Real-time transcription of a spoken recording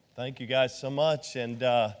Thank you guys so much, and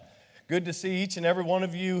good to see each and every one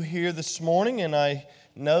of you here this morning. And I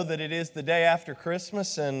know that it is the day after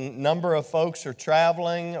Christmas, and a number of folks are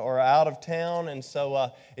traveling or out of town, and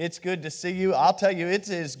so it's good to see you. I'll tell you, it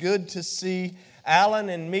is good to see Alan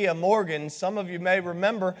and Mia Morgan. Some of you may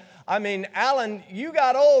remember, Alan, you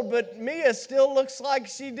got old, but Mia still looks like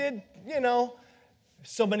she did,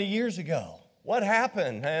 so many years ago. What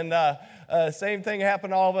happened? And same thing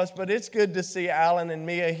happened to all of us, but it's good to see Alan and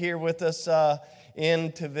Mia here with us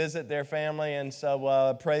in to visit their family, and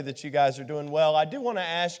so pray that you guys are doing well. I do want to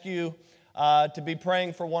ask you to be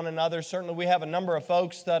praying for one another. Certainly we have a number of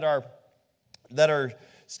folks that are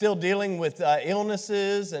still dealing with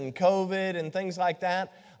illnesses and COVID and things like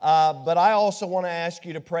that, but I also want to ask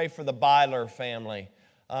you to pray for the Byler family.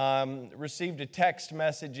 Received a text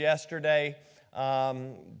message yesterday,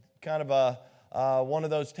 kind of one of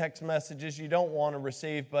those text messages you don't want to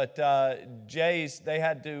receive, but Jay's,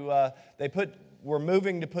 we're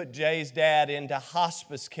moving to put Jay's dad into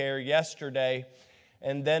hospice care yesterday,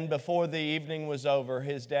 and then before the evening was over,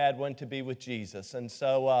 his dad went to be with Jesus. And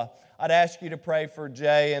so I'd ask you to pray for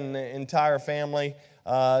Jay and the entire family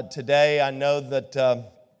today. I know that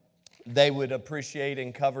they would appreciate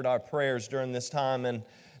and covered our prayers during this time, and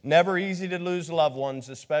never easy to lose loved ones,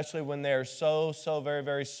 especially when they're so very,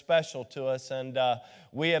 very special to us. And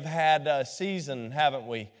we have had a season, haven't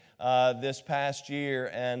we, this past year.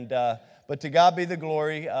 And but to God be the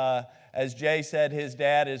glory. As Jay said, his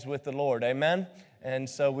dad is with the Lord. Amen? And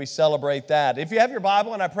so we celebrate that. If you have your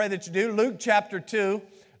Bible, and I pray that you do, Luke chapter 2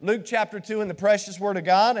 in the precious Word of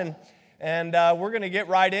God. And we're going to get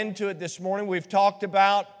right into it this morning. We've talked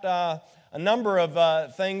about a number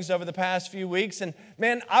of things over the past few weeks. And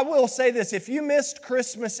man, I will say this, if you missed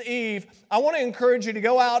Christmas Eve, I want to encourage you to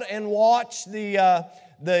go out and watch the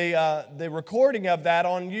recording of that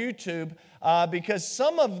on YouTube, because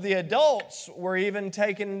some of the adults were even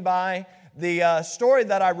taken by the story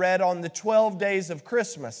that I read on the 12 days of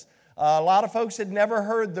Christmas. A lot of folks had never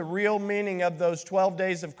heard the real meaning of those 12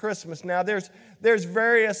 days of Christmas. Now, there's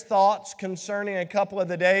various thoughts concerning a couple of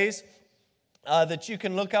the days that you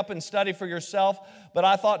can look up and study for yourself. But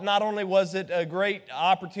I thought not only was it a great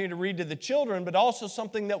opportunity to read to the children, but also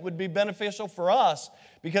something that would be beneficial for us,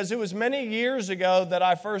 because it was many years ago that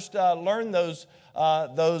I first learned those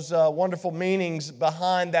wonderful meanings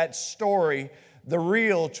behind that story, the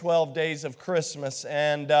real 12 days of Christmas,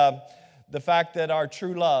 and the fact that our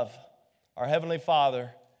true love, our Heavenly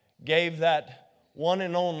Father, gave that one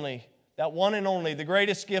and only, the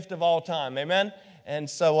greatest gift of all time. Amen? And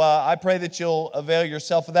so I pray that you'll avail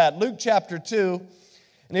yourself of that. Luke chapter 2,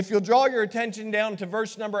 and if you'll draw your attention down to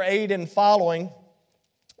verse number 8 and following,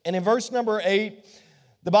 and in verse number 8,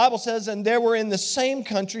 the Bible says, "And there were in the same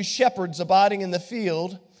country shepherds abiding in the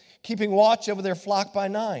field, keeping watch over their flock by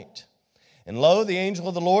night. And lo, the angel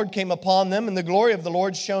of the Lord came upon them, and the glory of the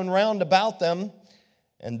Lord shone round about them,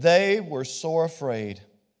 and they were sore afraid.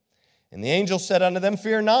 And the angel said unto them,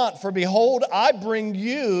 Fear not, for behold, I bring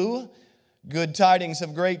you good tidings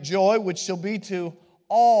of great joy, which shall be to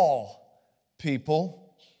all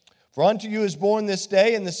people. For unto you is born this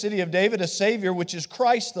day in the city of David a Savior, which is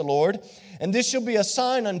Christ the Lord. And this shall be a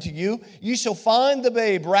sign unto you. Ye shall find the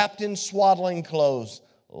babe wrapped in swaddling clothes,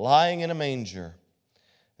 lying in a manger.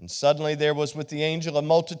 And suddenly there was with the angel a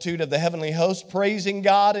multitude of the heavenly host, praising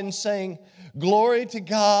God and saying, Glory to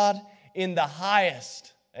God in the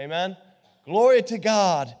highest." Amen? Glory to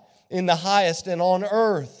God in the highest, and on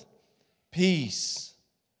earth peace,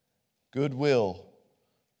 goodwill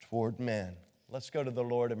toward men. Let's go to the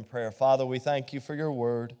Lord in prayer. Father, we thank you for your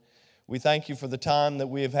word. We thank you for the time that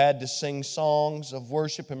we have had to sing songs of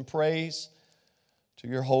worship and praise to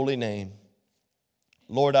your holy name.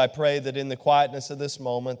 Lord, I pray that in the quietness of this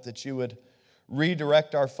moment that you would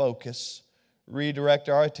redirect our focus, redirect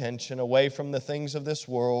our attention away from the things of this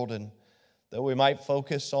world, and that we might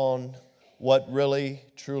focus on what really,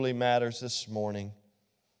 truly matters this morning,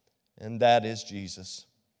 and that is Jesus.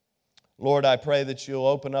 Lord, I pray that you'll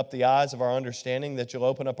open up the eyes of our understanding, that you'll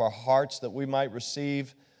open up our hearts, that we might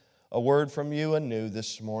receive a word from you anew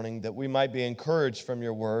this morning, that we might be encouraged from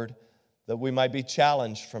your word, that we might be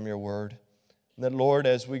challenged from your word, and that, Lord,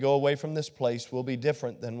 as we go away from this place, we'll be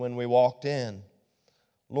different than when we walked in.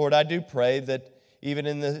 Lord, I do pray that even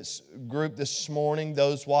in this group this morning,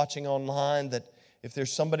 those watching online, that if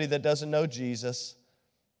there's somebody that doesn't know Jesus,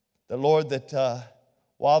 that, Lord, that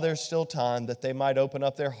while there's still time, that they might open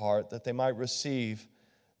up their heart, that they might receive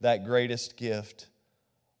that greatest gift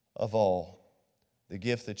of all, the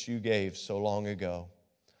gift that you gave so long ago.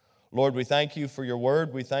 Lord, we thank you for your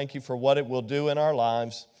word. We thank you for what it will do in our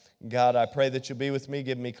lives. God, I pray that you'll be with me,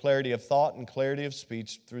 give me clarity of thought and clarity of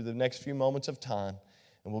speech through the next few moments of time.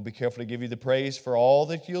 And we'll be careful to give you the praise for all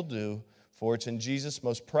that you'll do, for it's in Jesus'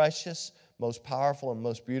 most precious, most powerful, and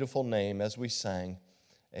most beautiful name as we sang.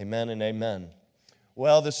 Amen and amen.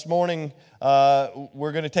 Well, this morning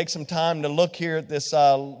we're going to take some time to look here at this,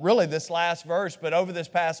 this last verse. But over this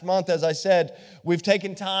past month, as I said, we've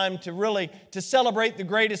taken time to celebrate the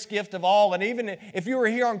greatest gift of all. And even if you were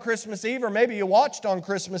here on Christmas Eve, or maybe you watched on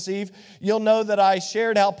Christmas Eve, you'll know that I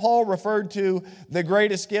shared how Paul referred to the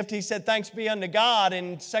greatest gift. He said, "Thanks be unto God,"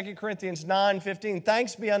 in 2 Corinthians 9:15.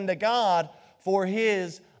 "Thanks be unto God for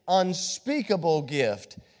His unspeakable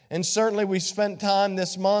gift." And certainly we spent time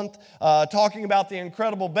this month talking about the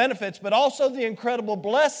incredible benefits, but also the incredible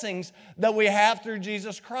blessings that we have through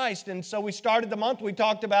Jesus Christ. And so we started the month, we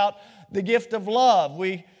talked about the gift of love.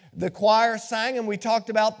 The choir sang and we talked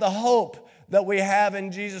about the hope that we have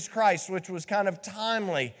in Jesus Christ, which was kind of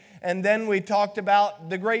timely. And then we talked about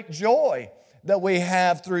the great joy that we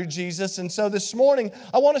have through Jesus. And so this morning,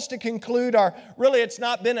 I want us to conclude it's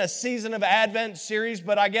not been a season of Advent series,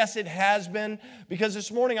 but I guess it has been, because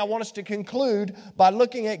this morning I want us to conclude by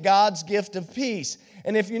looking at God's gift of peace.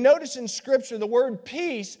 And if you notice in Scripture, the word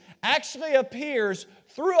peace actually appears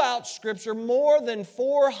throughout Scripture more than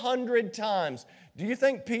 400 times. Do you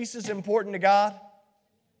think peace is important to God?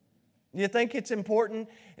 Do you think it's important?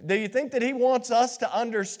 Do you think that He wants us to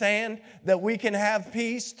understand that we can have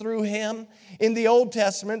peace through Him? In the Old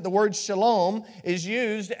Testament, the word shalom is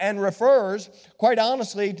used and refers, quite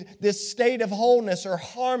honestly, to this state of wholeness or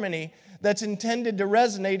harmony that's intended to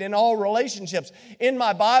resonate in all relationships. In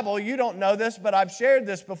my Bible, you don't know this, but I've shared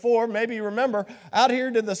this before. Maybe you remember, out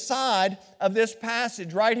here to the side of this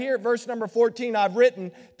passage, right here at verse number 14, I've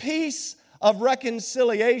written, "Peace of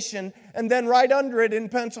reconciliation," and then right under it in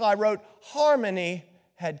pencil I wrote, "Harmony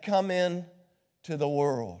had come in to the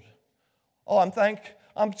world." Oh,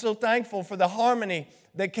 I'm so thankful for the harmony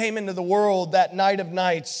that came into the world that night of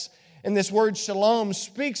nights. And this word shalom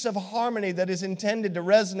speaks of harmony that is intended to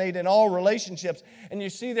resonate in all relationships. And you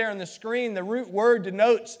see there on the screen, the root word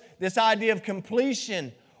denotes this idea of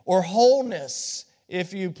completion or wholeness,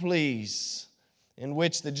 if you please, in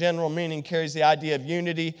which the general meaning carries the idea of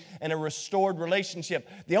unity and a restored relationship.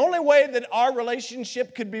 The only way that our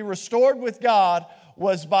relationship could be restored with God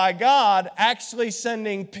was by God actually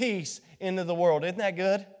sending peace into the world. Isn't that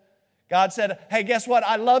good? God said, "Hey, guess what?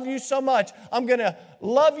 I love you so much. I'm going to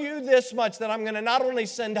love you this much that I'm going to not only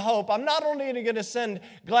send hope, I'm not only going to send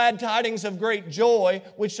glad tidings of great joy,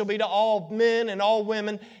 which shall be to all men and all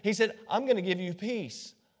women." He said, "I'm going to give you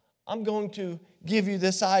peace. I'm going to give you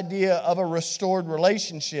this idea of a restored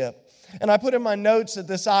relationship." And I put in my notes that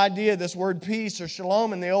this idea, this word peace or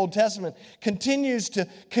shalom in the Old Testament, continues to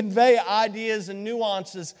convey ideas and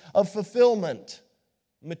nuances of fulfillment,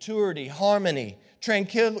 maturity, harmony,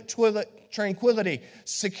 tranquility,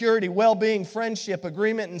 security, well-being, friendship,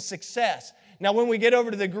 agreement, and success. Now, when we get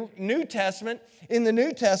over to the New Testament, in the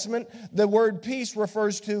New Testament, the word peace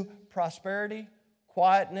refers to prosperity,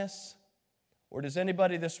 quietness, or does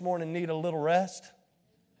anybody this morning need a little rest?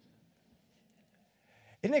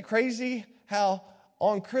 Isn't it crazy how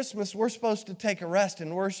on Christmas we're supposed to take a rest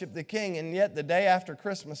and worship the King, and yet the day after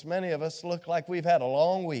Christmas, many of us look like we've had a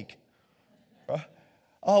long week.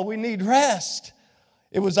 Oh, we need rest.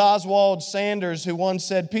 It was Oswald Sanders who once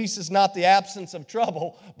said, "Peace is not the absence of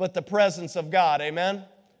trouble, but the presence of God." Amen?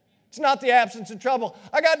 It's not the absence of trouble.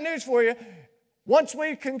 I got news for you. Once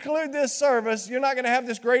we conclude this service, you're not going to have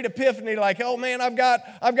this great epiphany like, "Oh man, I've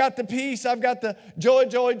got the peace, I've got the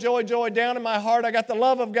joy down in my heart. I got the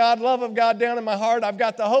love of God down in my heart. I've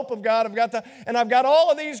got the hope of God, and I've got all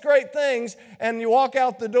of these great things." And you walk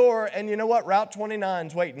out the door, and you know what? Route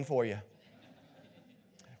 29's waiting for you,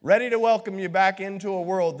 ready to welcome you back into a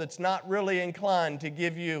world that's not really inclined to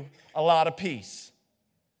give you a lot of peace.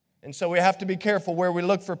 And so we have to be careful where we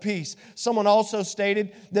look for peace. Someone also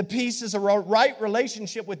stated that peace is a right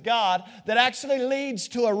relationship with God that actually leads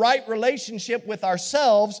to a right relationship with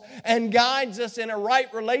ourselves and guides us in a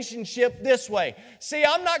right relationship this way. See,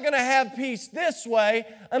 I'm not going to have peace this way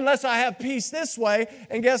unless I have peace this way.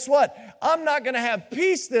 And guess what? I'm not going to have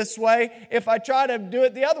peace this way if I try to do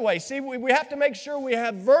it the other way. See, we have to make sure we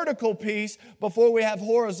have vertical peace before we have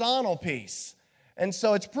horizontal peace. And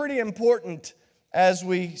so it's pretty important as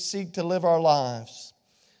we seek to live our lives.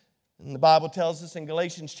 And the Bible tells us in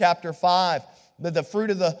Galatians chapter 5 that the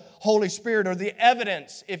fruit of the Holy Spirit, or the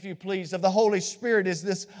evidence, if you please, of the Holy Spirit is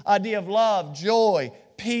this idea of love, joy,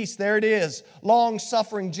 peace. There it is.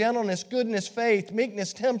 Long-suffering, gentleness, goodness, faith,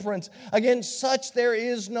 meekness, temperance. Against such there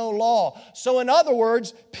is no law. So in other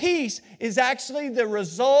words, peace is actually the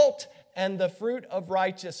result and the fruit of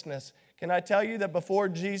righteousness. Can I tell you that before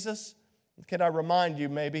Jesus, can I remind you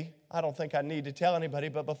maybe, I don't think I need to tell anybody,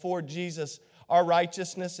 but before Jesus, our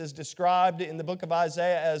righteousness is described in the book of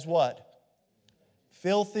Isaiah as what?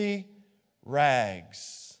 Filthy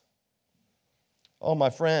rags. Oh, my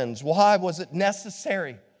friends, why was it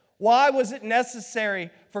necessary? Why was it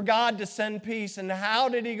necessary for God to send peace, and how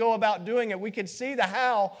did He go about doing it? We could see the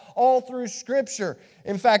how all through Scripture.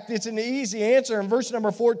 In fact, it's an easy answer in verse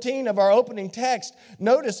number 14 of our opening text.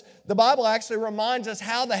 Notice the Bible actually reminds us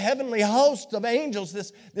how the heavenly host of angels,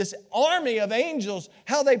 this army of angels,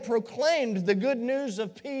 how they proclaimed the good news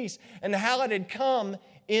of peace and how it had come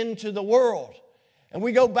into the world. And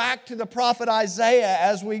we go back to the prophet Isaiah,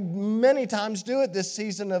 as we many times do at this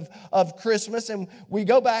season of Christmas, and we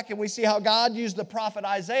go back and we see how God used the prophet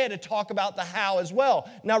Isaiah to talk about the how as well.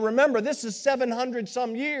 Now remember, this is 700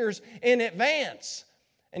 some years in advance.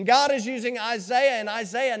 And God is using Isaiah in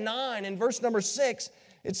Isaiah 9 in verse number 6.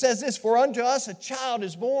 It says this, "For unto us a child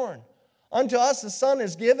is born. Unto us a son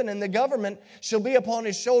is given, and the government shall be upon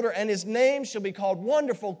his shoulder, and his name shall be called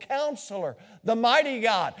Wonderful Counselor, the Mighty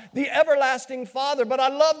God, the Everlasting Father." But I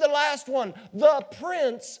love the last one, the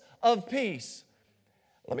Prince of Peace.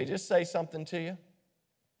 Let me just say something to you.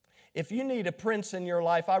 If you need a prince in your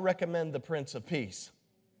life, I recommend the Prince of Peace.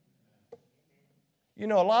 You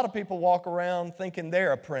know, a lot of people walk around thinking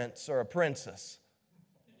they're a prince or a princess.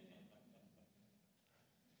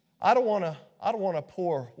 I don't want to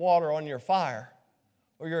pour water on your fire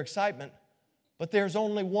or your excitement, but there's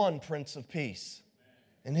only one Prince of Peace,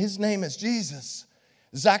 and His name is Jesus.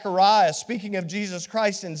 Zechariah, speaking of Jesus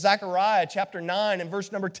Christ in Zechariah chapter 9 and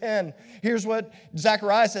verse number 10, here's what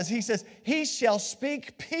Zechariah says. He says, "He shall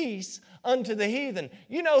speak peace unto the heathen."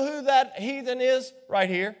 You know who that heathen is? Right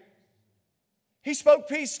here. He spoke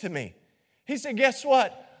peace to me. He said, guess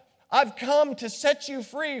what? I've come to set you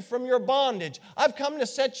free from your bondage. I've come to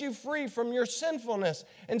set you free from your sinfulness.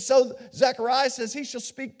 And so Zechariah says, He shall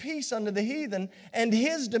speak peace unto the heathen, and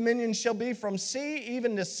His dominion shall be from sea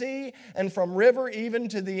even to sea, and from river even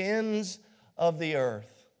to the ends of the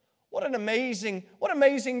earth. What amazing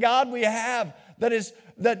God we have that,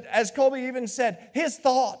 as Colby even said, His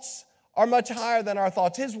thoughts are much higher than our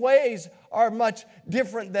thoughts. His ways are much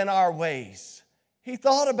different than our ways. He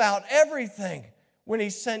thought about everything when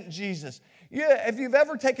He sent Jesus. Yeah, if you've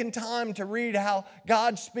ever taken time to read how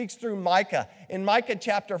God speaks through Micah, in Micah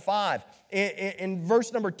chapter 5, in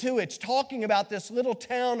verse number 2, it's talking about this little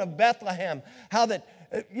town of Bethlehem, how that,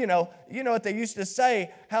 you know what they used to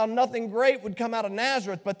say, how nothing great would come out of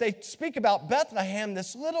Nazareth, but they speak about Bethlehem,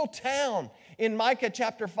 this little town in Micah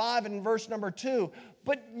chapter 5 and verse number 2.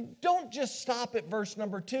 But don't just stop at verse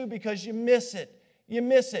number 2 because you miss it. You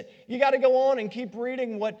miss it. You got to go on and keep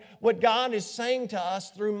reading what God is saying to us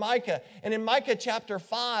through Micah. And in Micah chapter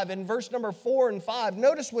 5, in verse number 4 and 5,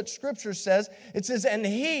 notice what Scripture says. It says, "And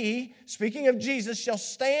He," speaking of Jesus, "shall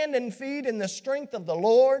stand and feed in the strength of the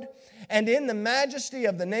Lord, and in the majesty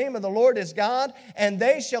of the name of the Lord his God, and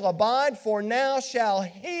they shall abide, for now shall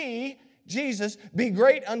He," Jesus, "be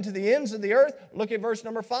great unto the ends of the earth." Look at verse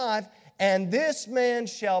number 5. "And this man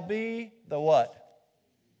shall be" the what?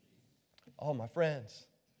 Oh, my friends,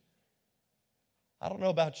 I don't know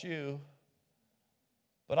about you,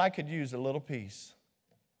 but I could use a little peace.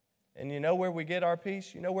 And you know where we get our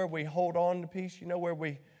peace? You know where we hold on to peace? You know where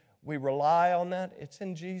we rely on that? It's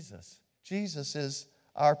in Jesus. Jesus is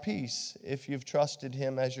our peace if you've trusted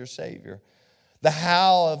Him as your Savior. The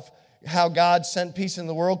how of how God sent peace in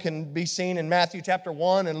the world can be seen in Matthew chapter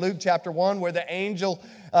 1 and Luke chapter 1, where the angel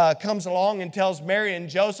comes along and tells Mary and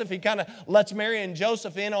Joseph. He kind of lets Mary and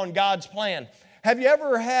Joseph in on God's plan. Have you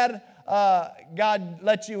ever had God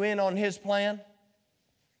let you in on His plan?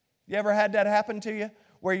 You ever had that happen to you?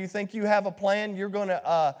 Where you think you have a plan, you're going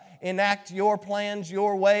to enact your plans,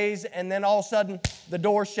 your ways, and then all of a sudden the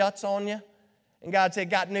door shuts on you? And God said,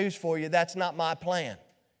 "Got news for you, that's not my plan."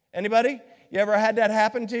 Anybody? You ever had that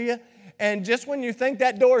happen to you? And just when you think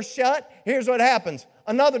that door's shut, here's what happens.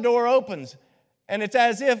 Another door opens. And it's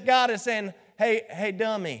as if God is saying, hey,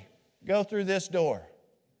 dummy, go through this door.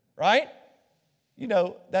 Right? You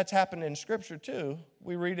know, that's happened in Scripture too.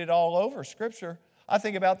 We read it all over Scripture. I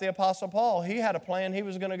think about the Apostle Paul. He had a plan. He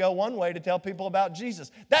was going to go one way to tell people about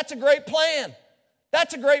Jesus. That's a great plan.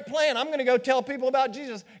 That's a great plan. I'm going to go tell people about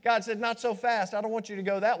Jesus. God said, "Not so fast. I don't want you to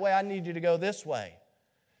go that way. I need you to go this way."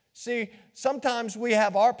 See, sometimes we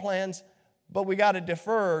have our plans, but we got to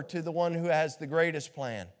defer to the one who has the greatest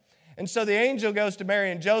plan. And so the angel goes to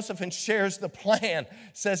Mary and Joseph and shares the plan.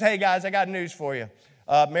 Says, "Hey guys, I got news for you.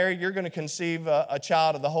 Mary, you're going to conceive a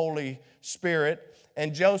child of the Holy Spirit.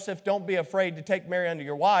 And Joseph, don't be afraid to take Mary unto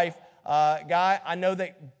your wife. Guy, I know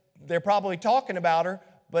that They're probably talking about her,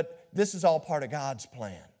 but this is all part of God's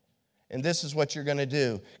plan. And this is what you're going to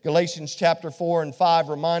do. Galatians chapter 4 and 5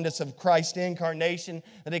 remind us of Christ's incarnation,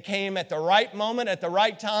 that it came at the right moment, at the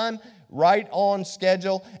right time, right on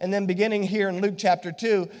schedule. And then beginning here in Luke chapter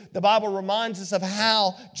 2, the Bible reminds us of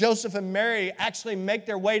how Joseph and Mary actually make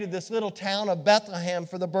their way to this little town of Bethlehem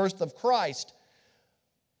for the birth of Christ.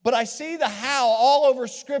 But I see the how all over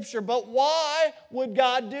Scripture. But why would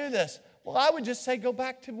God do this? Well, I would just say go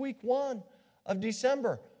back to week 1 of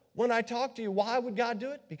December. When I talk to you, why would God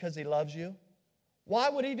do it? Because He loves you. Why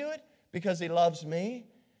would He do it? Because He loves me.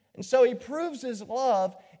 And so He proves His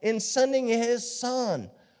love in sending His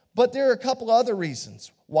Son. But there are a couple other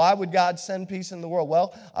reasons. Why would God send peace in the world?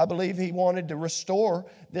 Well, I believe He wanted to restore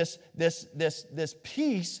this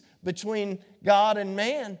peace between God and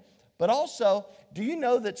man. But also, do you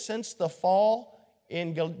know that since the fall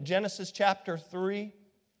in Genesis chapter 3,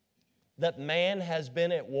 that man has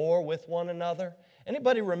been at war with one another?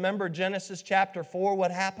 Anybody remember Genesis chapter 4,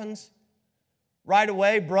 what happens? Right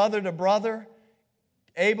away, brother to brother,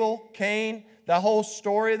 Abel, Cain, the whole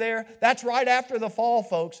story there. That's right after the fall,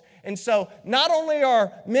 folks. And so not only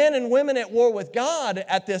are men and women at war with God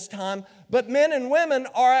at this time, but men and women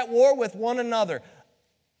are at war with one another.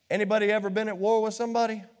 Anybody ever been at war with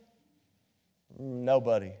somebody?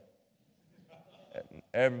 Nobody.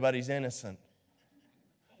 Everybody's innocent.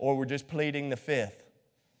 Or we're just pleading the fifth.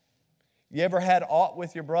 You ever had aught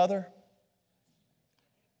with your brother?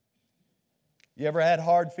 You ever had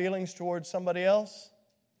hard feelings towards somebody else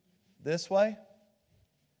this way?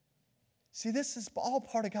 See, this is all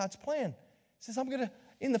part of God's plan. He says,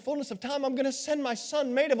 in the fullness of time, I'm going to send my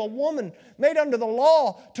Son, made of a woman, made under the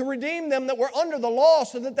law, to redeem them that were under the law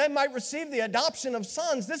so that they might receive the adoption of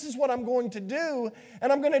sons. This is what I'm going to do,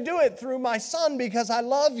 and I'm going to do it through my Son because I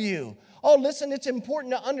love you. Oh, listen, it's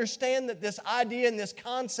important to understand that this idea and this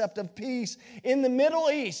concept of peace in the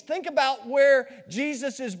Middle East, think about where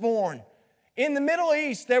Jesus is born. In the Middle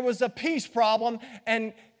East, there was a peace problem,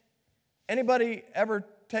 and anybody ever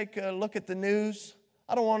take a look at the news?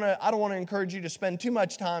 I don't want to encourage you to spend too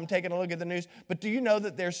much time taking a look at the news, but do you know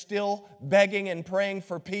that they're still begging and praying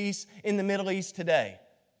for peace in the Middle East today?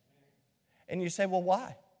 And you say, well,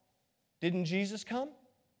 why? Didn't Jesus come?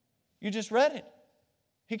 You just read it.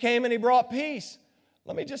 He came and He brought peace.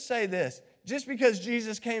 Let me just say this. Just because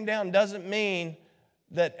Jesus came down doesn't mean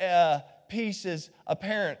that peace is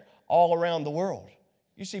apparent all around the world.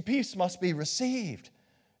 You see, peace must be received.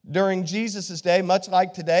 During Jesus' day, much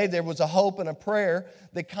like today, there was a hope and a prayer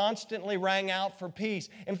that constantly rang out for peace.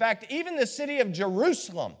 In fact, even the city of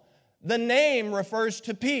Jerusalem, the name refers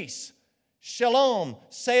to peace. Shalom,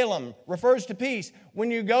 Salem, refers to peace. When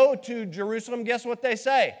you go to Jerusalem, guess what they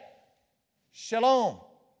say? Shalom.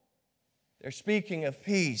 They're speaking of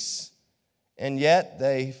peace, and yet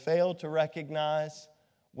they fail to recognize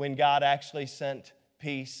when God actually sent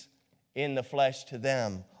peace in the flesh to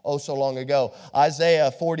them oh so long ago. Isaiah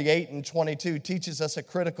 48 and 22 teaches us a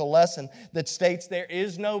critical lesson that states, there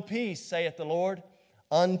is no peace, saith the Lord,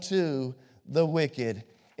 unto the wicked.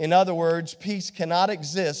 In other words, peace cannot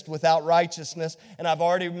exist without righteousness. And I've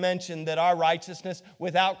already mentioned that our righteousness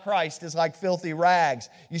without Christ is like filthy rags.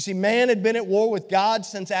 You see, man had been at war with God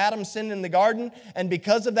since Adam sinned in the garden. And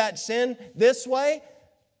because of that sin this way,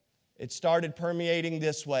 it started permeating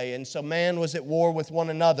this way. And so man was at war with one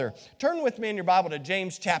another. Turn with me in your Bible to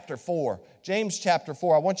James chapter 4. James chapter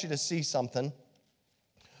 4. I want you to see something.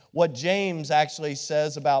 What James actually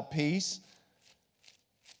says about peace.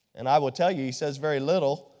 And I will tell you, he says very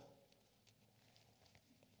little.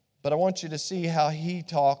 But I want you to see how he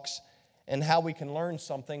talks and how we can learn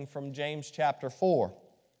something from James chapter 4.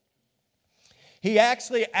 He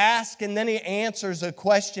actually asks and then he answers a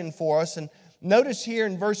question for us. And notice here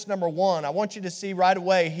in verse number 1, I want you to see right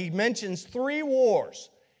away, he mentions 3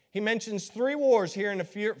 wars. He mentions 3 wars here in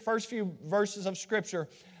the first few verses of Scripture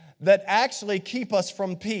that actually keep us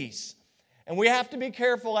from peace. And we have to be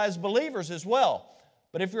careful as believers as well.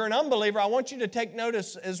 But if you're an unbeliever, I want you to take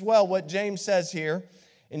notice as well what James says here.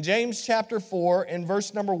 In James chapter 4, in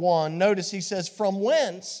verse number 1, notice he says, From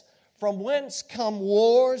whence come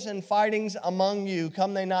wars and fightings among you?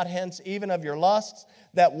 Come they not hence even of your lusts,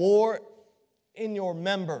 that war in your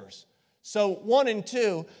members? So 1 and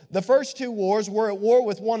 2, the first 2 wars were at war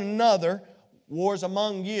with one another, wars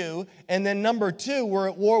among you. And then number 2, we're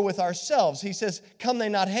at war with ourselves. He says, come they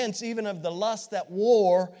not hence even of the lust that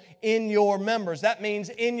war in your members. That means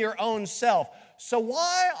in your own self. So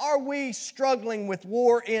why are we struggling with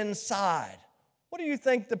war inside? What do you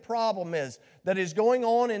think the problem is that is going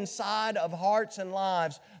on inside of hearts and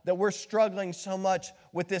lives that we're struggling so much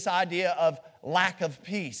with this idea of lack of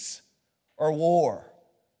peace or war?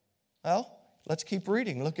 Well, let's keep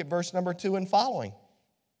reading. Look at verse number 2 and following.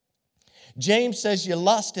 James says, you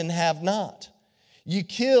lust and have not. You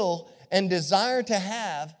kill and desire to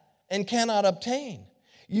have and cannot obtain.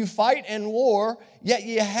 You fight and war, yet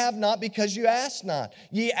ye have not because you ask not.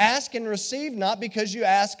 Ye ask and receive not because you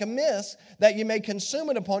ask amiss, that ye may consume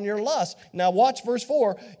it upon your lust. Now watch verse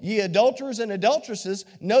 4. Ye adulterers and adulteresses,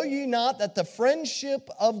 know ye not that the friendship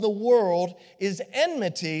of the world is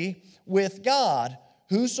enmity with God?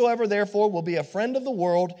 Whosoever therefore will be a friend of the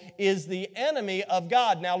world is the enemy of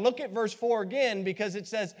God. Now look at verse 4 again, because it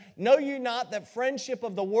says, know ye not that friendship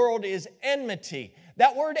of the world is enmity.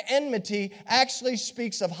 That word enmity actually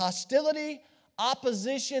speaks of hostility,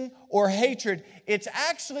 opposition, or hatred. It's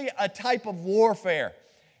actually a type of warfare.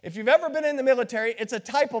 If you've ever been in the military, it's a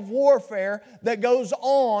type of warfare that goes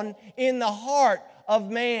on in the heart of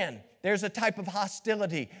man. There's a type of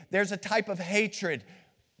hostility. There's a type of hatred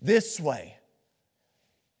this way.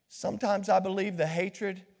 Sometimes I believe the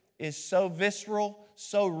hatred is so visceral,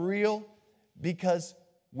 so real, because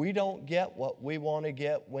we don't get what we want to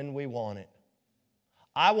get when we want it.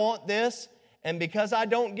 I want this, and because I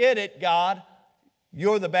don't get it, God,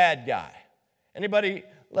 you're the bad guy. Anybody,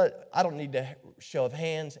 I don't need a show of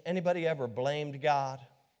hands. Anybody ever blamed God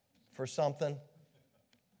for something?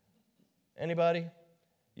 Anybody?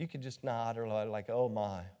 You could just nod or like, oh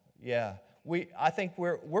my, yeah. I think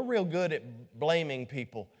we're real good at blaming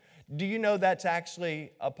people. Do you know that's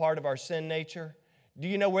actually a part of our sin nature? Do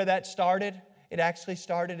you know where that started? It actually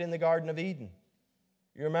started in the Garden of Eden.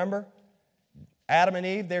 You remember? Adam and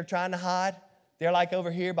Eve, they're trying to hide. They're like over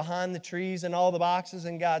here behind the trees and all the boxes,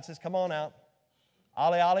 and God says, come on out.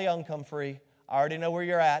 Ollie, Ollie, come free. I already know where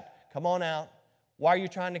you're at. Come on out. Why are you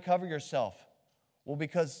trying to cover yourself? Well,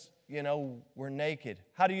 because, we're naked.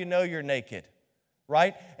 How do you know you're naked?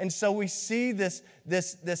 Right? And so we see this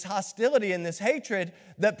hostility and this hatred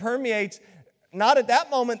that permeates, not at that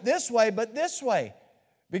moment this way, but this way.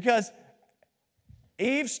 Because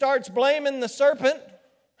Eve starts blaming the serpent,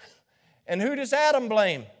 and who does Adam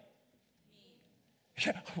blame?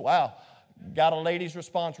 Wow, got a lady's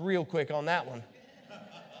response real quick on that one.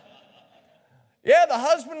 Yeah, the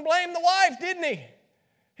husband blamed the wife, didn't he?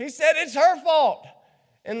 He said it's her fault.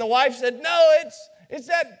 And the wife said, no, it's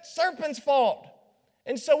that serpent's fault.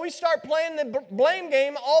 And so we start playing the blame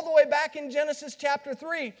game all the way back in Genesis chapter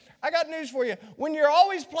 3. I got news for you. When you're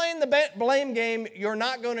always playing the blame game, you're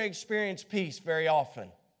not going to experience peace very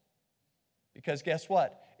often. Because guess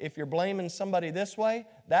what? If you're blaming somebody this way,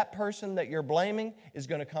 that person that you're blaming is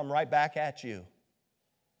going to come right back at you.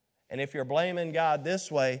 And if you're blaming God this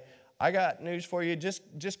way, I got news for you.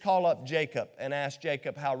 Just call up Jacob and ask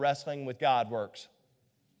Jacob how wrestling with God works.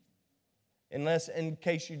 In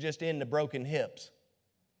case you're just into broken hips.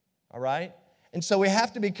 All right? And so we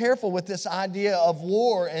have to be careful with this idea of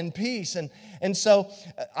war and peace. And so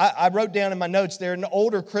I wrote down in my notes there an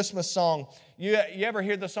older Christmas song. You ever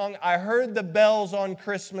hear the song, I Heard the Bells on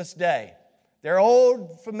Christmas Day? They're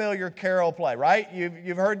old, familiar carol play, right?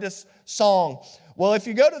 You've heard this song. Well, if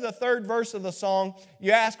you go to the third verse of the song,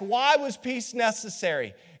 you ask, why was peace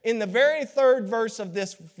necessary? In the very third verse of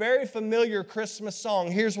this very familiar Christmas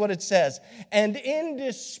song, here's what it says. And in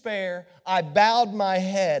despair, I bowed my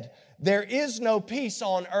head. There is no peace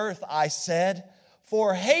on earth, I said,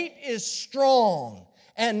 for hate is strong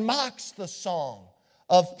and mocks the song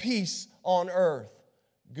of peace on earth,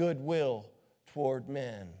 goodwill toward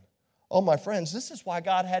men. Oh, my friends, this is why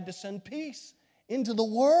God had to send peace into the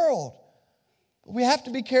world. We have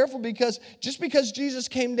to be careful, because just because Jesus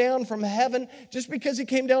came down from heaven, just because He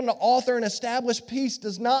came down to author and establish peace,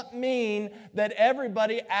 does not mean that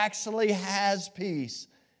everybody actually has peace.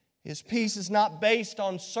 His peace is not based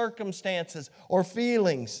on circumstances or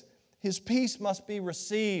feelings. His peace must be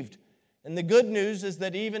received. And the good news is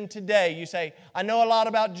that even today, you say, I know a lot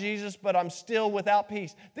about Jesus, but I'm still without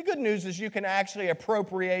peace. The good news is you can actually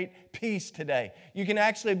appropriate peace today. You can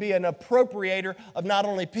actually be an appropriator of not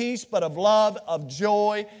only peace, but of love, of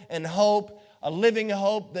joy, and hope, a living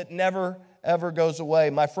hope that never, ever goes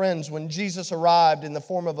away. My friends, when Jesus arrived in the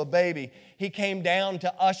form of a baby, He came down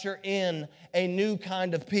to usher in a new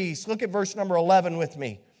kind of peace. Look at verse number 11 with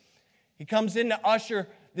me. He comes in to usher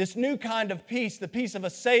this new kind of peace, the peace of a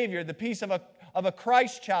Savior, the peace of a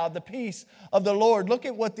Christ child, the peace of the Lord. Look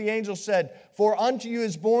at what the angel said. For unto you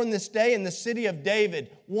is born this day in the city of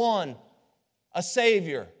David, 1, a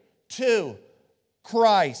Savior, 2,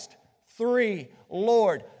 Christ, 3,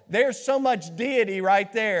 Lord. There's so much deity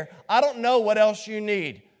right there. I don't know what else you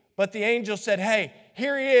need. But the angel said, hey,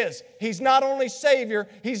 here He is. He's not only Savior,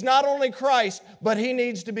 He's not only Christ, but He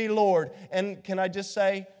needs to be Lord. And can I just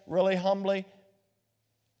say, really humbly,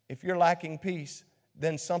 if you're lacking peace,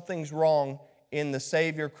 then something's wrong in the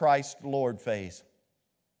Savior Christ Lord phase.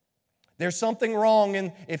 There's something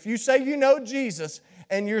wrong if you say you know Jesus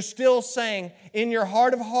and you're still saying in your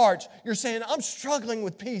heart of hearts, you're saying, I'm struggling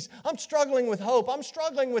with peace, I'm struggling with hope, I'm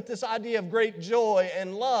struggling with this idea of great joy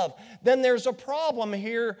and love, then there's a problem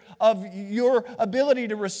here of your ability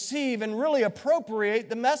to receive and really appropriate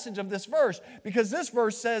the message of this verse. Because this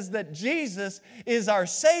verse says that Jesus is our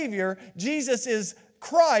Savior, Jesus is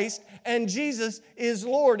Christ, and Jesus is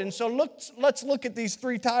Lord. And so let's look at these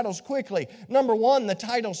three titles quickly. Number one, the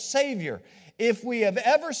title Savior. If we have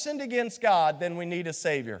ever sinned against God, then we need a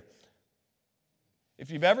Savior.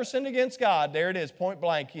 If you've ever sinned against God, there it is, point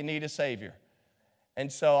blank, you need a Savior.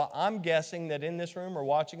 And so I'm guessing that in this room or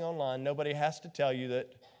watching online, nobody has to tell you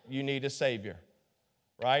that you need a Savior,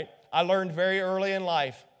 right? I learned very early in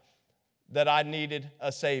life that I needed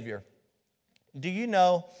a Savior. Do you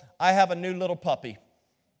know I have a new little puppy?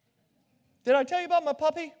 Did I tell you about my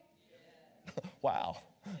puppy? Wow.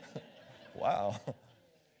 Wow.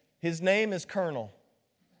 His name is Colonel.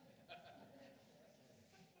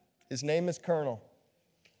 His name is Colonel.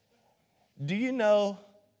 Do you know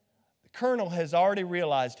Colonel has already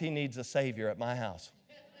realized he needs a Savior at my house?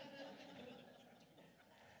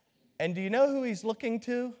 And do you know who he's looking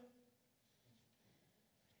to?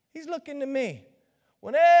 He's looking to me.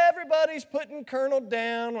 When everybody's putting Colonel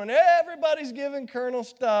down, when everybody's giving Colonel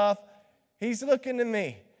stuff, he's looking to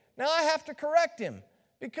me. Now I have to correct him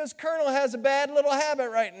because Colonel has a bad little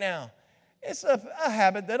habit right now. It's a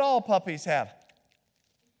habit that all puppies have.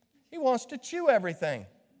 He wants to chew everything,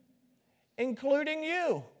 including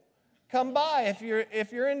you. Come by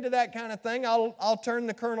if you're into that kind of thing. I'll turn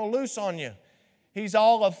the Colonel loose on you. He's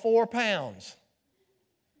all of 4 pounds.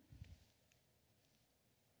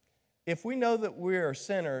 If we know that we are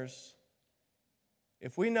sinners,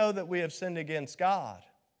 if we know that we have sinned against God,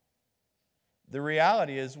 the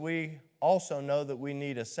reality is we also know that we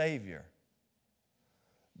need a Savior.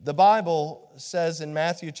 The Bible says in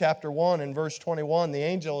Matthew chapter 1 and verse 21,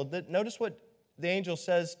 notice what the angel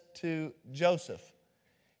says to Joseph.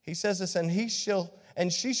 He says this, and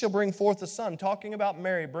she shall bring forth a son, talking about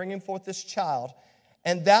Mary, bringing forth this child,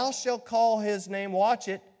 and thou shalt call his name, watch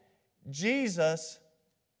it, Jesus,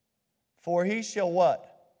 for he shall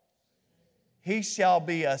what? He shall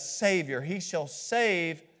be a Savior. He shall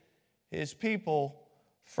save His people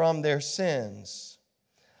from their sins.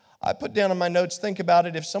 I put down in my notes, think about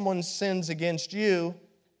it, if someone sins against you,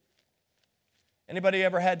 anybody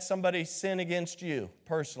ever had somebody sin against you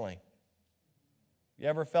personally? You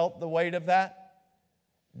ever felt the weight of that?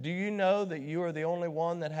 Do you know that you are the only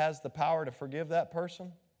one that has the power to forgive that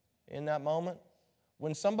person in that moment?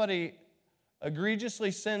 When somebody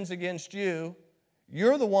egregiously sins against you,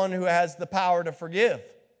 you're the one who has the power to forgive.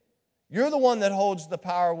 You're the one that holds the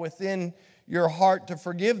power within your heart to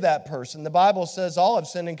forgive that person. The Bible says all have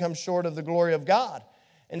sinned and come short of the glory of God.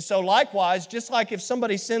 And so likewise, just like if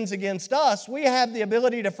somebody sins against us, we have the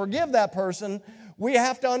ability to forgive that person. We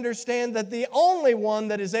have to understand that the only one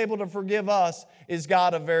that is able to forgive us is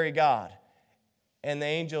God, a very God. And the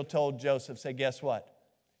angel told Joseph, say, guess what?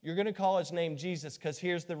 You're going to call his name Jesus because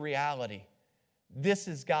here's the reality. This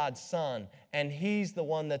is God's Son, and He's the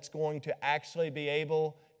one that's going to actually be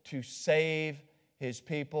able to save His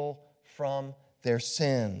people from their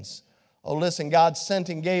sins. Oh, listen, God sent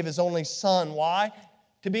and gave His only Son. Why?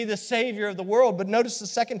 To be the Savior of the world. But notice the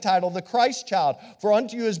second title, the Christ child. For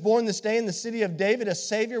unto you is born this day in the city of David a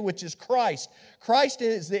Savior, which is Christ. Christ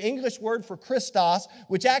is the English word for Christos,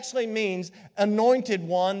 which actually means anointed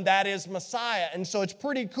one, that is Messiah. And so it's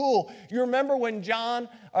pretty cool. You remember when John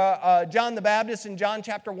the Baptist in John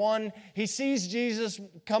chapter 1, he sees Jesus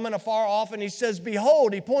coming afar off and he says,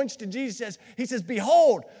 behold, he points to Jesus, he says,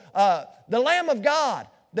 behold, the Lamb of God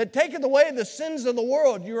that taketh away the sins of the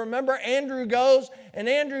world. You remember Andrew goes and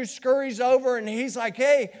Andrew scurries over and he's like,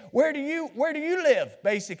 hey, where do you live?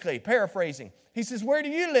 Basically, paraphrasing. He says, where do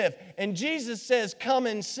you live? And Jesus says, come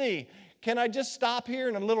and see. Can I just stop here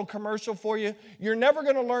in a little commercial for you? You're never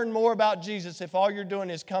going to learn more about Jesus if all you're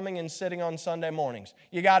doing is coming and sitting on Sunday mornings.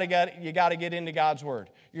 You got to get into God's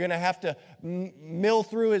Word. You're going to have to mill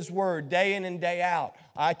through His Word day in and day out.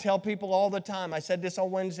 I tell people all the time, I said this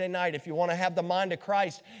on Wednesday night, if you want to have the mind of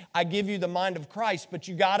Christ, I give you the mind of Christ, but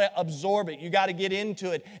you got to absorb it. You got to get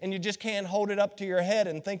into it, and you just can't hold it up to your head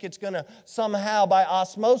and think it's going to somehow by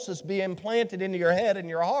osmosis be implanted into your head and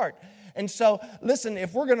your heart. And so, listen,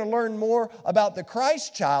 if we're going to learn more about the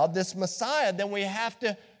Christ child, this Messiah, then we have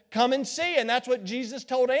to come and see. And that's what Jesus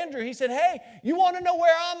told Andrew. He said, hey, you want to know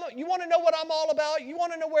you want to know what I'm all about? You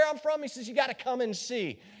want to know where I'm from? He says, you got to come and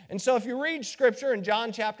see. And so if you read Scripture in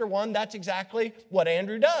John chapter 1, that's exactly what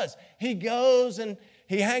Andrew does. He goes and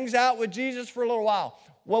He hangs out with Jesus for a little while.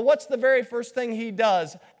 Well, what's the very first thing he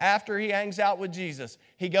does after he hangs out with Jesus?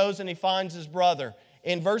 He goes and he finds his brother.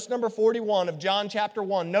 In verse number 41 of John chapter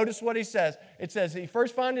 1, notice what he says. It says he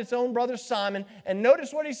first finds his own brother Simon, and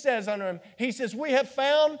notice what he says unto him. He says, we have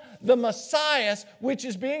found the Messiah, which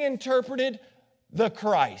is being interpreted the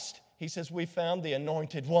Christ. He says, we found the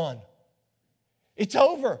anointed one. It's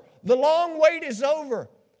over. The long wait is over.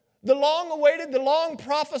 The long-awaited, the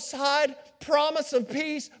long-prophesied promise of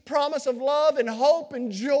peace, promise of love and hope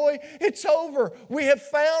and joy, it's over. We have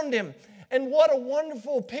found Him. And what a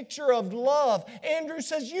wonderful picture of love. Andrew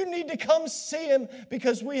says, you need to come see Him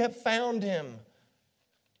because we have found Him.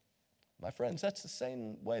 My friends, that's the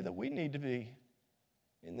same way that we need to be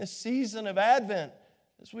in this season of Advent.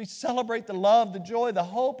 As we celebrate the love, the joy, the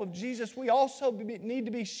hope of Jesus, we also need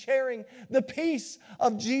to be sharing the peace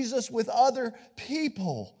of Jesus with other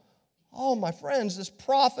people. Oh, my friends, this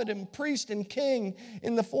prophet and priest and king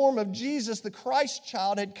in the form of Jesus, the Christ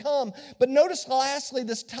child, had come. But notice lastly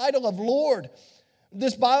this title of Lord.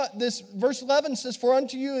 This verse 11 says, for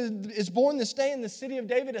unto you is born this day in the city of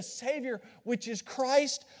David a Savior, which is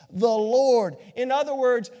Christ the Lord. In other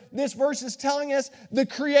words, this verse is telling us the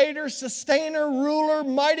Creator, Sustainer, Ruler,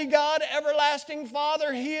 Mighty God, Everlasting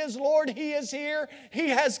Father, He is Lord, He is here, He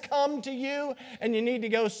has come to you, and you need to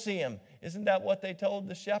go see Him. Isn't that what they told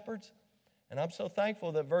the shepherds? And I'm so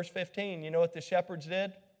thankful that verse 15, you know what the shepherds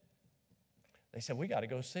did? They said, we got to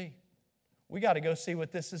go see. We got to go see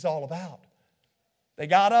what this is all about. They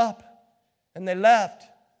got up and they left.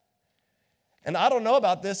 And I don't know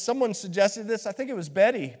about this. Someone suggested this. I think it was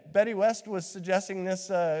Betty. Betty West was suggesting this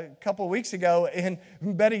a couple of weeks ago. And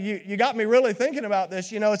Betty, you got me really thinking about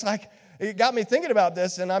this. You know, it's like, it got me thinking about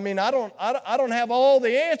this. And I mean, I don't have all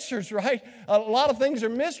the answers, right? A lot of things are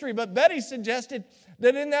mystery. But Betty suggested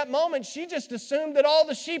that in that moment, she just assumed that all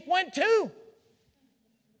the sheep went too.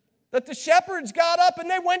 That the shepherds got up and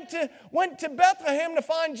they went to Bethlehem to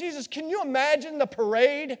find Jesus. Can you imagine the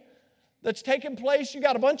parade that's taking place? You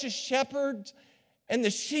got a bunch of shepherds and the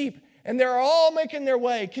sheep, and they're all making their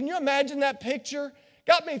way. Can you imagine that picture?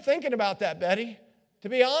 Got me thinking about that, Betty, to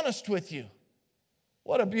be honest with you.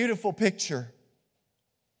 What a beautiful picture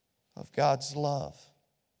of God's love.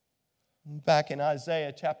 Back in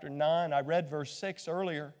Isaiah chapter 9, I read verse 6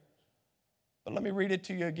 earlier, but let me read it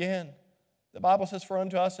to you again. The Bible says, for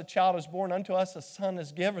unto us a child is born, unto us a son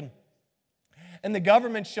is given. And the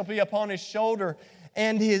government shall be upon his shoulder,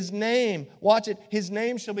 and his name, watch it, his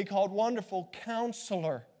name shall be called Wonderful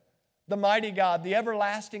Counselor, the Mighty God, the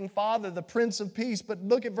Everlasting Father, the Prince of Peace. But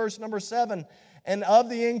look at verse number 7. And of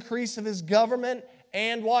the increase of his government,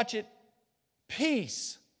 and watch it,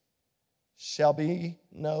 peace shall be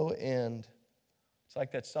no end. It's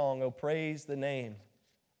like that song, oh, praise the name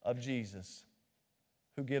of Jesus,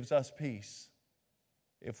 who gives us peace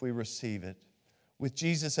if we receive it. With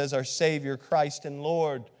Jesus as our Savior, Christ and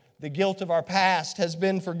Lord, the guilt of our past has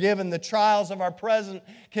been forgiven. The trials of our present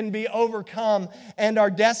can be overcome. And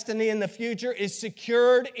our destiny in the future is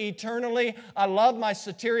secured eternally. I love my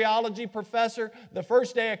soteriology professor. The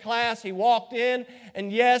first day of class, he walked in,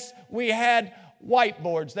 and yes, we had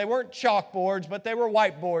whiteboards. They weren't chalkboards, but they were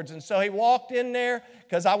whiteboards. And so he walked in there,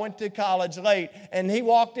 because I went to college late, and he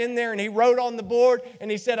walked in there and he wrote on the board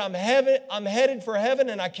and he said, I'm headed for heaven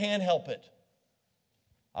and I can't help it.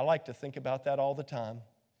 I like to think about that all the time.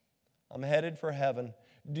 I'm headed for heaven.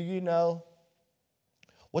 Do you know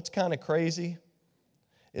what's kind of crazy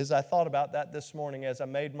is I thought about that this morning as I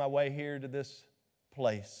made my way here to this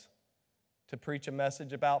place to preach a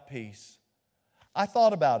message about peace. I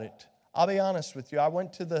thought about it. I'll be honest with you. I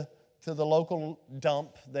went to the local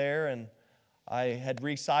dump there, and I had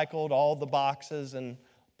recycled all the boxes and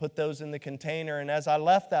put those in the container. And as I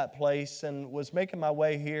left that place and was making my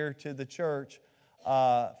way here to the church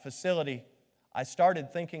facility, I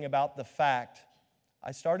started thinking about the fact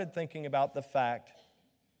that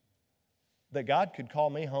God could call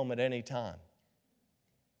me home at any time.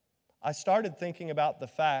 I started thinking about the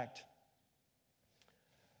fact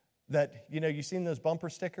that, you seen those bumper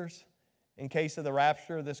stickers? In case of the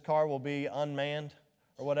rapture, this car will be unmanned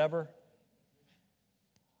or whatever.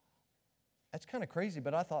 That's kind of crazy,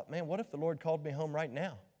 but I thought, man, what if the Lord called me home right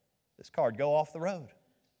now? This car would go off the road.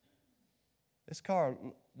 This car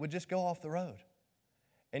would just go off the road.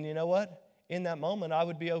 And you know what? In that moment, I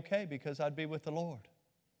would be okay because I'd be with the Lord.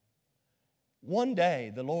 One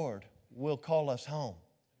day, the Lord will call us home.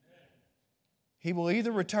 He will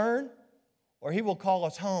either return or He will call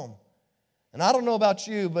us home. And I don't know about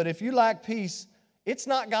you, but if you lack peace, it's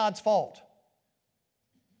not God's fault.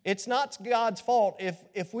 It's not God's fault.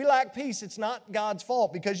 If we lack peace, it's not God's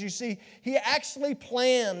fault, because you see, He actually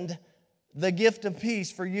planned the gift of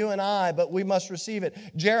peace for you and I, but we must receive it.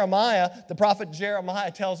 Jeremiah, the prophet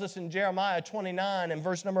Jeremiah tells us in Jeremiah 29 and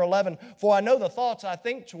verse number 11, "For I know the thoughts I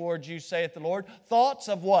think towards you, saith the Lord, thoughts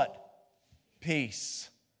of" what? Peace,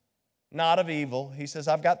 not of evil. He says,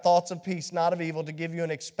 I've got thoughts of peace, not of evil, to give you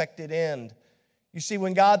an expected end. You see,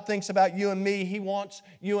 when God thinks about you and me, He wants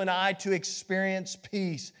you and I to experience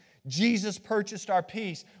peace. Jesus purchased our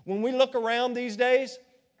peace. When we look around these days,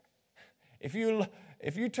 if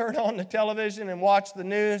you turn on the television and watch the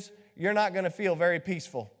news, you're not going to feel very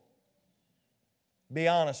peaceful. Be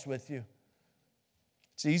honest with you.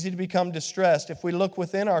 It's easy to become distressed. If we look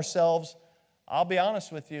within ourselves, I'll be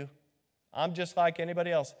honest with you, I'm just like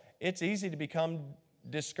anybody else. It's easy to become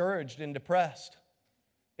discouraged and depressed.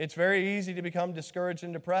 It's very easy to become discouraged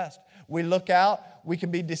and depressed. We look out, we can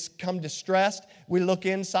become distressed. We look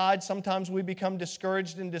inside, sometimes we become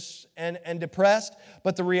discouraged and depressed.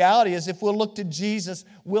 But the reality is, if we'll look to Jesus,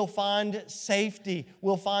 we'll find safety,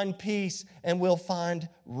 we'll find peace, and we'll find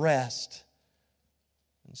rest.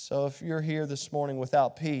 And so if you're here this morning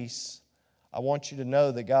without peace, I want you to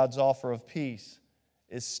know that God's offer of peace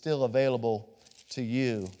is still available to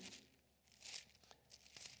you.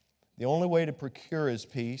 The only way to procure His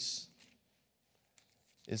peace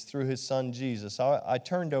is through His Son, Jesus. I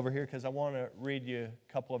turned over here because I want to read you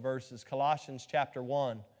a couple of verses. Colossians chapter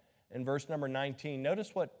 1 and verse number 19.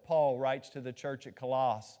 Notice what Paul writes to the church at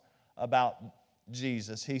Colossus about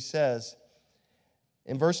Jesus. He says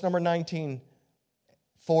in verse number 19,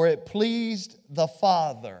 "For it pleased the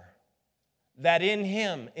Father that in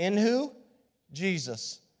Him," in who?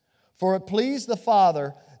 Jesus. "For it pleased the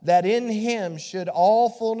Father that in Him should all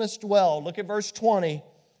fullness dwell." Look at verse 20.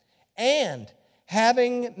 "And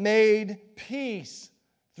having made peace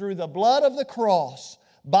through the blood of the cross,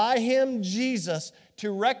 by Him, Jesus,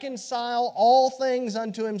 to reconcile all things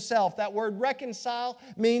unto Himself." That word reconcile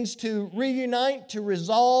means to reunite, to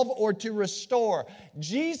resolve, or to restore.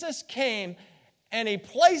 Jesus came and He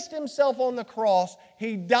placed Himself on the cross.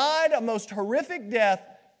 He died a most horrific death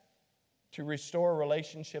to restore a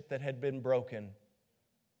relationship that had been broken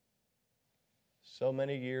so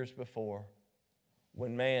many years before,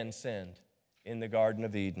 when man sinned in the Garden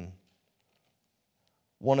of Eden.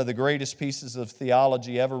 One of the greatest pieces of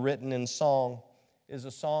theology ever written in song is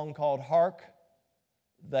a song called "Hark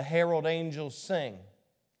the Herald Angels Sing."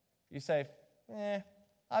 You say,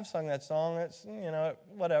 I've sung that song, it's,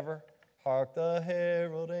 whatever. "Hark the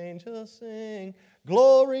herald angels sing,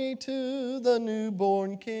 glory to the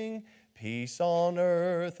newborn King, peace on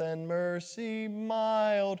earth and mercy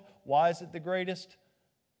mild." Why is it the greatest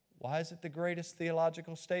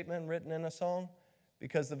theological statement written in a song?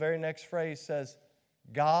 Because the very next phrase says,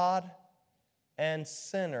 "God and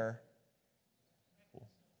sinner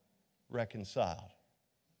reconciled."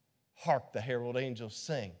 Hark the herald angels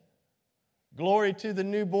sing. Glory to the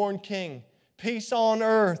newborn King, peace on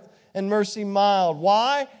earth and mercy mild.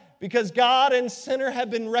 Why? Because God and sinner have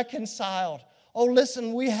been reconciled. Oh,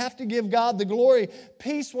 listen, we have to give God the glory.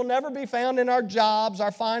 Peace will never be found in our jobs,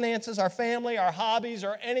 our finances, our family, our hobbies,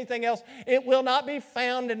 or anything else. It will not be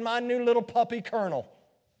found in my new little puppy, Colonel.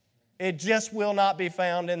 It just will not be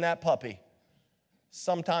found in that puppy.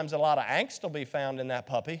 Sometimes a lot of angst will be found in that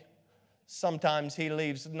puppy. Sometimes he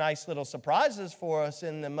leaves nice little surprises for us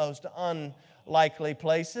in the most unlikely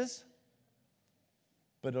places.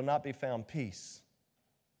 But it will not be found peace.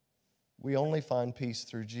 We only find peace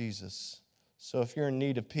through Jesus. So if you're in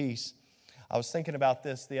need of peace, I was thinking about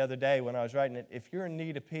this the other day when I was writing it. If you're in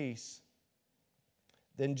need of peace,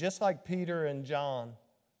 then just like Peter and John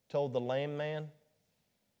told the lame man,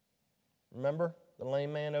 remember the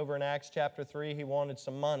lame man over in Acts chapter 3? He wanted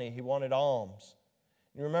some money. He wanted alms.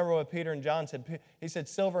 You remember what Peter and John said? He said,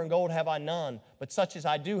 "Silver and gold have I none, but such as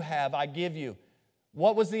I do have, I give you."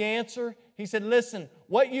 What was the answer? He said, "Listen,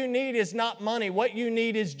 what you need is not money. What you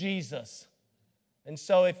need is Jesus." And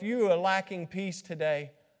so if you are lacking peace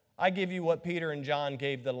today, I give you what Peter and John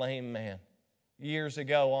gave the lame man years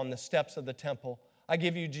ago on the steps of the temple. I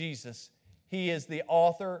give you Jesus. He is the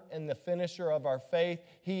author and the finisher of our faith.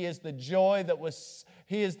 He is the joy that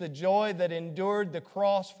endured the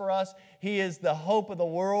cross for us. He is the hope of the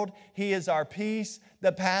world. He is our peace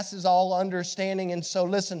that passes all understanding. And so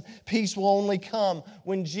listen, peace will only come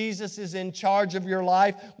when Jesus is in charge of your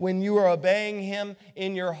life, when you are obeying Him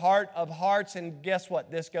in your heart of hearts. And guess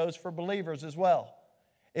what? This goes for believers as well.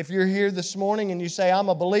 If you're here this morning and you say, "I'm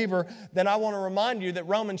a believer," then I want to remind you that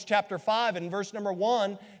Romans chapter 5 and verse number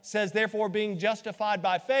 1 says, "Therefore, being justified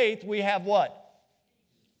by faith, we have" what?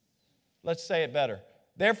 Let's say it better.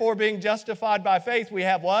 "Therefore, being justified by faith, we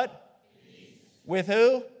have" what? Peace. With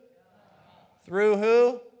who? God. Through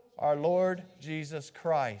who? Our Lord Jesus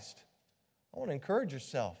Christ. I want to encourage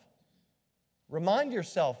yourself. Remind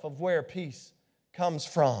yourself of where peace comes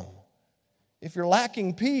from. If you're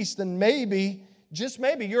lacking peace, then maybe, just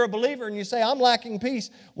maybe, you're a believer and you say, I'm lacking peace.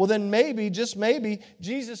 Well, then maybe, just maybe,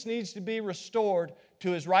 Jesus needs to be restored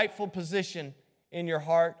to His rightful position in your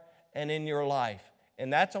heart and in your life.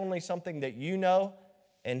 And that's only something that you know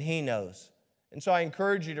and He knows. And so I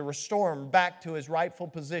encourage you to restore Him back to His rightful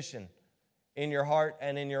position in your heart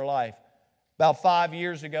and in your life. About 5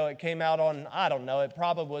 years ago, it came out on, I don't know, it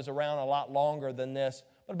probably was around a lot longer than this,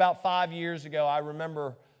 but about 5 years ago, I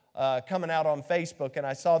remember coming out on Facebook, and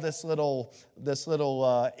I saw this little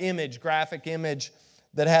image, graphic image,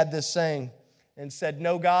 that had this saying, and said,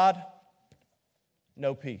 no God,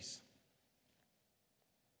 no peace.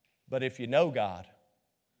 But if you know God,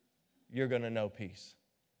 you're going to know peace.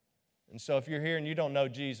 And so if you're here and you don't know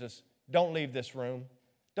Jesus, don't leave this room.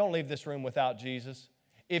 Don't leave this room without Jesus.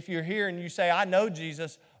 If you're here and you say, I know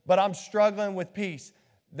Jesus, but I'm struggling with peace,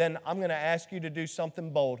 then I'm going to ask you to do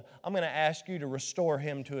something bold. I'm going to ask you to restore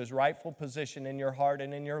Him to His rightful position in your heart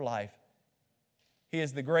and in your life. He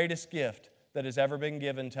is the greatest gift that has ever been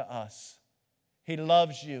given to us. He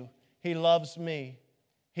loves you. He loves me.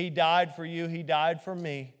 He died for you. He died for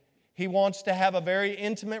me. He wants to have a very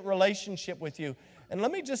intimate relationship with you. And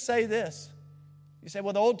let me just say this. You say,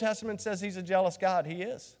 well, the Old Testament says He's a jealous God. He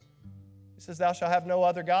is. He says, thou shalt have no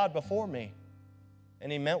other God before me. And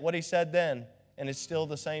He meant what He said then, and it's still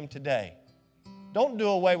the same today. Don't do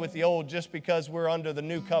away with the old just because we're under the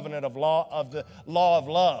new covenant of the law of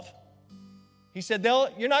love. He said,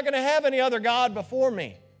 you're not going to have any other God before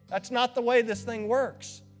me. That's not the way this thing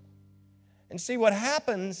works. And see, what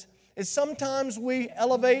happens is sometimes we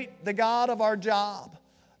elevate the God of our job,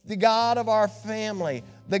 the God of our family,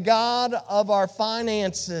 the God of our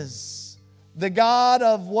finances, the God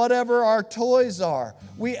of whatever our toys are.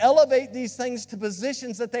 We elevate these things to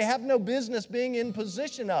positions that they have no business being in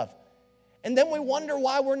position of. And then we wonder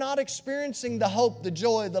why we're not experiencing the hope, the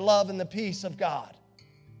joy, the love, and the peace of God.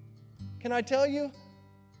 Can I tell you?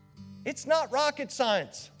 It's not rocket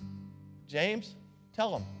science. James,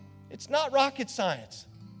 tell them. It's not rocket science.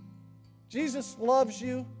 Jesus loves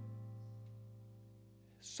you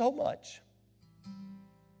so much.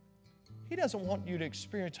 He doesn't want you to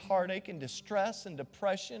experience heartache and distress and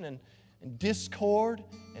depression and discord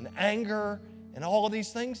and anger and all of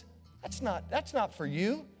these things. That's not for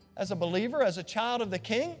you as a believer, as a child of the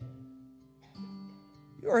King.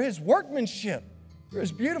 You are His workmanship. You're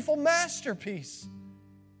His beautiful masterpiece.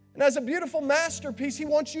 And as a beautiful masterpiece, He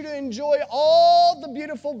wants you to enjoy all the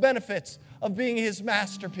beautiful benefits of being His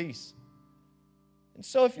masterpiece. And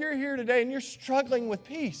so if you're here today and you're struggling with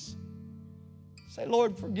peace, say,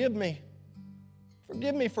 Lord, forgive me.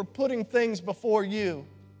 Forgive me for putting things before you.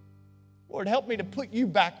 Lord, help me to put you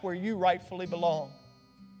back where you rightfully belong.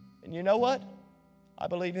 And you know what? I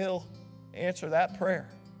believe He'll answer that prayer.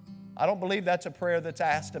 I don't believe that's a prayer that's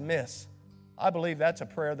asked amiss. I believe that's a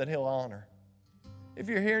prayer that He'll honor. If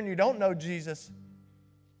you're here and you don't know Jesus,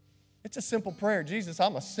 it's a simple prayer. Jesus,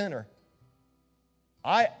 I'm a sinner.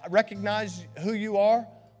 I recognize who you are.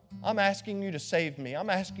 I'm asking you to save me. I'm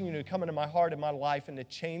asking you to come into my heart and my life and to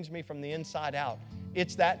change me from the inside out.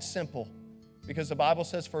 It's that simple. Because the Bible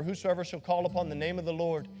says, for whosoever shall call upon the name of the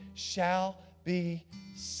Lord shall be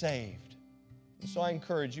saved. And so I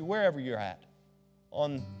encourage you, wherever you're at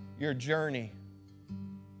on your journey,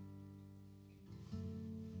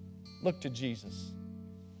 look to Jesus,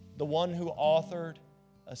 the one who authored,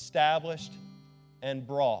 established, and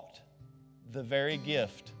brought the very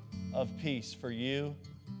gift of peace for you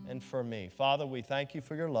and for me. Father, we thank you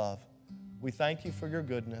for your love. We thank you for your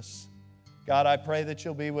goodness. God, I pray that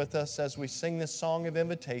you'll be with us as we sing this song of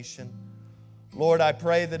invitation. Lord, I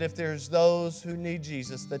pray that if there's those who need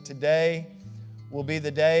Jesus, that today will be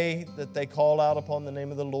the day that they call out upon the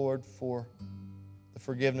name of the Lord for the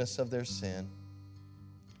forgiveness of their sin.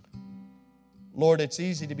 Lord, it's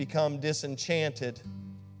easy to become disenchanted.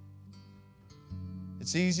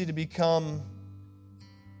 It's easy to become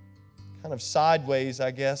kind of sideways,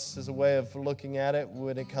 I guess, is a way of looking at it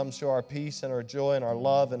when it comes to our peace and our joy and our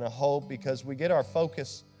love and our hope, because we get our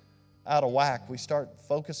focus out of whack. We start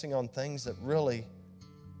focusing on things that really,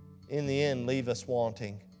 in the end, leave us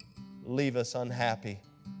wanting, leave us unhappy.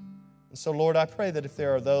 And so, Lord, I pray that if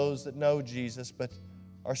there are those that know Jesus but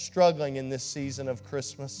are struggling in this season of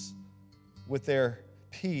Christmas with their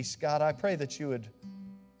peace, God, I pray that you would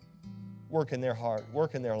work in their heart,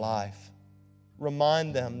 work in their life.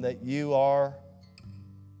 Remind them that you are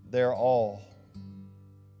their all.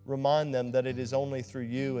 Remind them that it is only through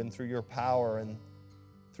you and through your power and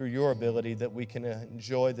through your ability that we can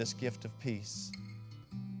enjoy this gift of peace.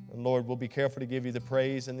 And Lord, we'll be careful to give you the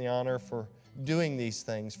praise and the honor for doing these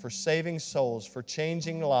things, for saving souls, for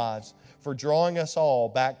changing lives, for drawing us all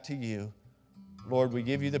back to you. Lord, we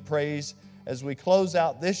give you the praise as we close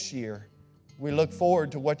out this year. We look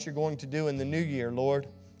forward to what you're going to do in the new year, Lord.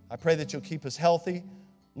 I pray that you'll keep us healthy.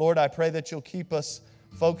 Lord, I pray that you'll keep us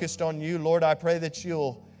focused on you. Lord, I pray that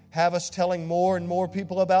you'll have us telling more and more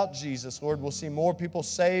people about Jesus. Lord, we'll see more people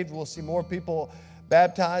saved. We'll see more people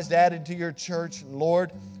baptized, added to your church. And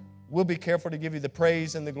Lord, we'll be careful to give you the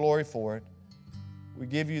praise and the glory for it. We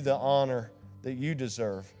give you the honor that you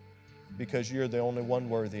deserve because you're the only one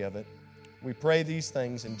worthy of it. We pray these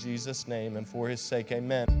things in Jesus' name and for His sake.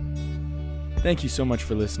 Amen. Thank you so much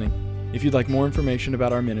for listening. If you'd like more information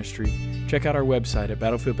about our ministry, check out our website at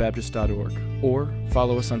battlefieldbaptist.org or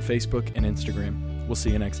follow us on Facebook and Instagram. We'll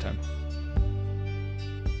see you next time.